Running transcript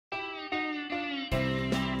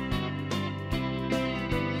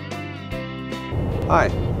Hi,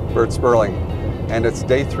 Bert Sperling, and it's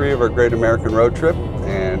day 3 of our Great American Road Trip,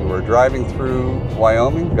 and we're driving through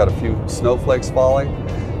Wyoming. We've got a few snowflakes falling.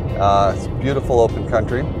 It's beautiful open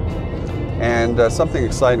country, and something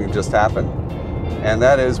exciting just happened, and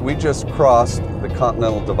that is we just crossed the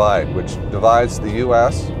Continental Divide, which divides the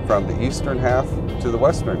U.S. from the eastern half to the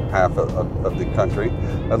western half of the country,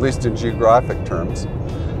 at least in geographic terms.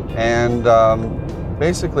 And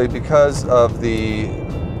basically, because of the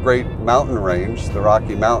great mountain range, the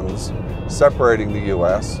Rocky Mountains, separating the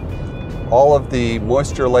U.S., all of the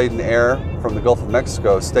moisture-laden air from the Gulf of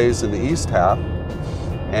Mexico stays in the east half,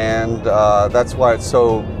 and that's why it's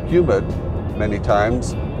so humid many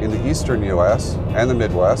times in the eastern U.S. and the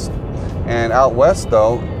Midwest. And out west,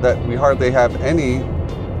 though, that we hardly have any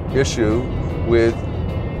issue with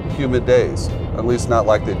humid days, at least not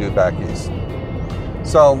like they do back east.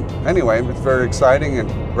 So anyway, it's very exciting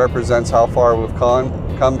and represents how far we've come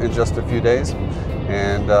in just a few days,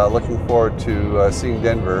 and looking forward to seeing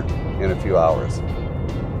Denver in a few hours.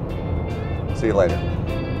 See you later.